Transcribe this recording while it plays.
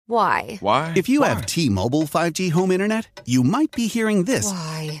Why? Why? If you have T-Mobile 5G home internet, you might be hearing this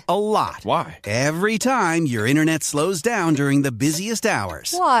Why? a lot. Why? Every time your internet slows down during the busiest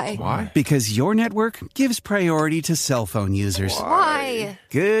hours. Why? Why? Because your network gives priority to cell phone users. Why?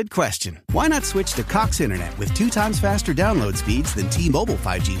 Good question. Why not switch to Cox Internet with 2 times faster download speeds than T-Mobile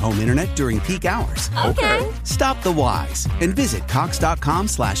 5G home internet during peak hours? Okay. Stop the whys and visit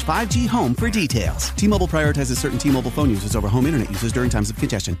cox.com/5G home for details. T-Mobile prioritizes certain T-Mobile phone users over home internet users during times of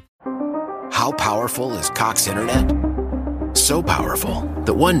congestion. How powerful is Cox Internet? So powerful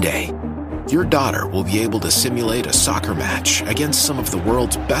that one day, your daughter will be able to simulate a soccer match against some of the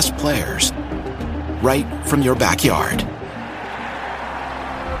world's best players right from your backyard.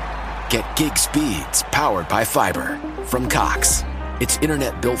 Get gig speeds powered by fiber from Cox. It's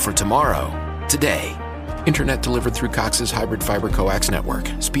internet built for tomorrow, today. Internet delivered through Cox's hybrid fiber coax network.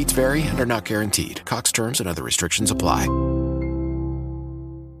 Speeds vary and are not guaranteed. Cox terms and other restrictions apply.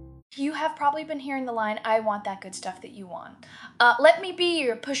 You have probably been hearing the line, I want that good stuff that you want. Let me be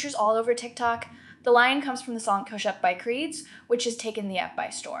your pushers all over TikTok. The line comes from the song Push Up by Creeds, which has taken the app by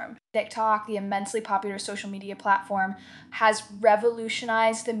storm. TikTok, the immensely popular social media platform, has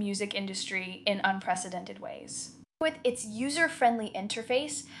revolutionized the music industry in unprecedented ways. With its user-friendly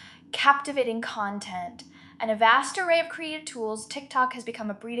interface, captivating content, and a vast array of creative tools, TikTok has become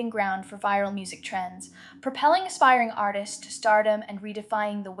a breeding ground for viral music trends, propelling aspiring artists to stardom and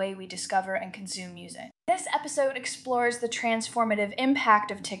redefining the way we discover and consume music. This episode explores the transformative impact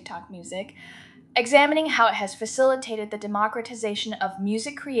of TikTok music, examining how it has facilitated the democratization of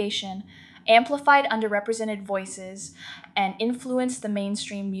music creation, amplified underrepresented voices, and influenced the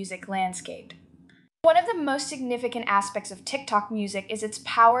mainstream music landscape. One of the most significant aspects of TikTok music is its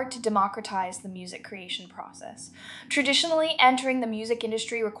power to democratize the music creation process. Traditionally, entering the music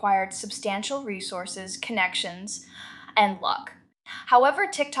industry required substantial resources, connections, and luck. However,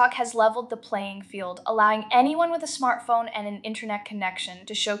 TikTok has leveled the playing field, allowing anyone with a smartphone and an internet connection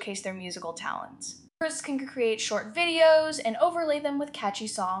to showcase their musical talents. Artists can create short videos and overlay them with catchy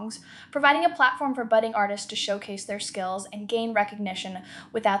songs, providing a platform for budding artists to showcase their skills and gain recognition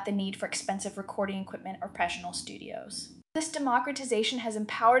without the need for expensive recording equipment or professional studios. This democratization has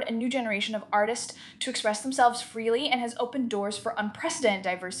empowered a new generation of artists to express themselves freely and has opened doors for unprecedented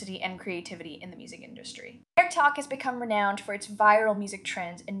diversity and creativity in the music industry. TikTok has become renowned for its viral music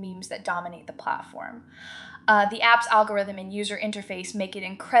trends and memes that dominate the platform. The app's algorithm and user interface make it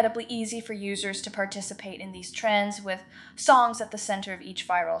incredibly easy for users to participate in these trends, with songs at the center of each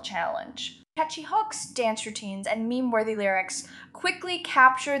viral challenge. Catchy hooks, dance routines, and meme-worthy lyrics quickly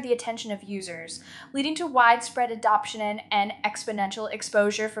capture the attention of users, leading to widespread adoption and exponential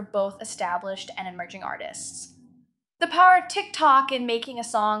exposure for both established and emerging artists. The power of TikTok in making a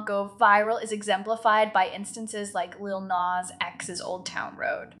song go viral is exemplified by instances like Lil Nas X's Old Town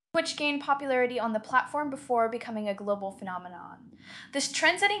Road, which gained popularity on the platform before becoming a global phenomenon. This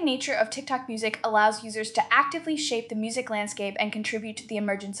trend-setting nature of TikTok music allows users to actively shape the music landscape and contribute to the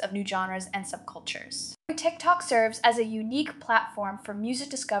emergence of new genres and subcultures. TikTok serves as a unique platform for music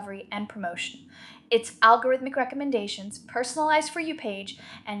discovery and promotion. Its algorithmic recommendations, personalized For You page,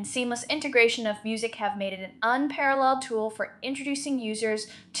 and seamless integration of music have made it an unparalleled tool for introducing users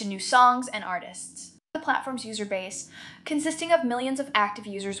to new songs and artists. The platform's user base, consisting of millions of active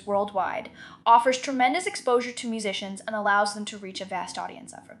users worldwide, offers tremendous exposure to musicians and allows them to reach a vast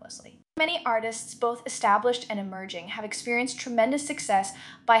audience effortlessly. Many artists, both established and emerging, have experienced tremendous success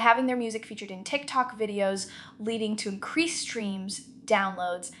by having their music featured in TikTok videos, leading to increased streams,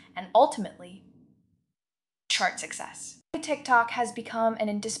 downloads, and ultimately, chart success. TikTok has become an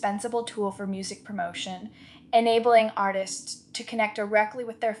indispensable tool for music promotion, enabling artists to connect directly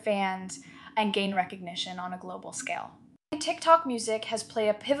with their fans and gain recognition on a global scale. TikTok music has played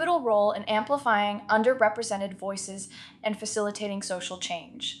a pivotal role in amplifying underrepresented voices and facilitating social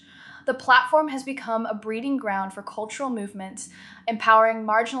change. The platform has become a breeding ground for cultural movements, empowering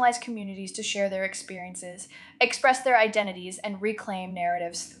marginalized communities to share their experiences, express their identities, and reclaim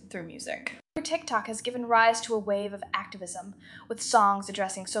narratives through music. TikTok has given rise to a wave of activism, with songs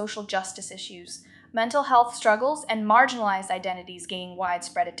addressing social justice issues, mental health struggles, and marginalized identities gaining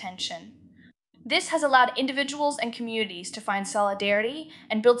widespread attention. This has allowed individuals and communities to find solidarity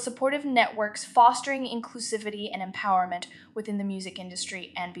and build supportive networks, fostering inclusivity and empowerment within the music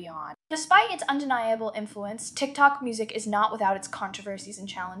industry and beyond. Despite its undeniable influence, TikTok music is not without its controversies and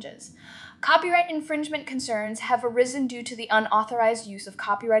challenges. Copyright infringement concerns have arisen due to the unauthorized use of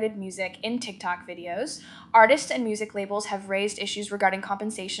copyrighted music in TikTok videos. Artists and music labels have raised issues regarding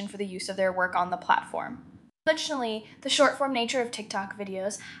compensation for the use of their work on the platform. Unfortunately, the short-form nature of TikTok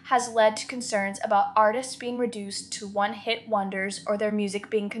videos has led to concerns about artists being reduced to one-hit wonders or their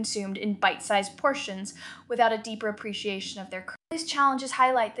music being consumed in bite-sized portions without a deeper appreciation of their craft. These challenges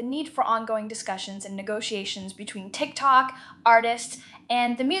highlight the need for ongoing discussions and negotiations between TikTok, artists,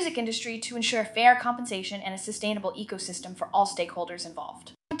 and the music industry to ensure fair compensation and a sustainable ecosystem for all stakeholders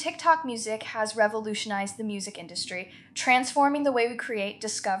involved. TikTok music has revolutionized the music industry, transforming the way we create,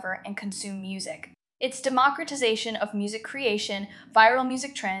 discover, and consume music. Its democratization of music creation, viral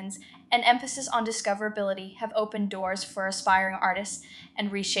music trends, and emphasis on discoverability have opened doors for aspiring artists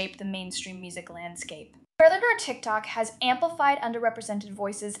and reshaped the mainstream music landscape. Furthermore, TikTok has amplified underrepresented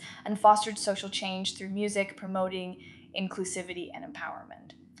voices and fostered social change through music, promoting inclusivity and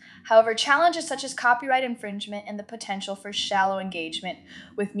empowerment. However, challenges such as copyright infringement and the potential for shallow engagement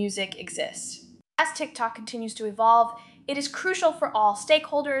with music exist. As TikTok continues to evolve, it is crucial for all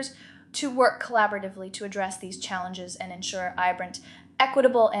stakeholders to work collaboratively to address these challenges and ensure a vibrant,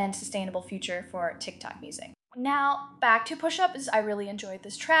 equitable, and sustainable future for TikTok music. Now, back to Push Up, as I really enjoyed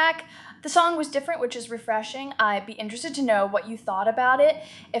this track. The song was different, which is refreshing. I'd be interested to know what you thought about it.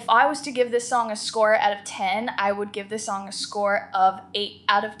 If I was to give this song a score out of 10, I would give this song a score of 8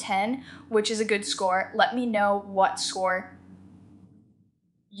 out of 10, which is a good score. Let me know what score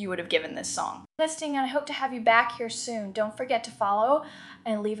you would have given this song. Listening, and I hope to have you back here soon. Don't forget to follow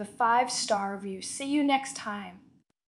and leave a 5-star review. See you next time.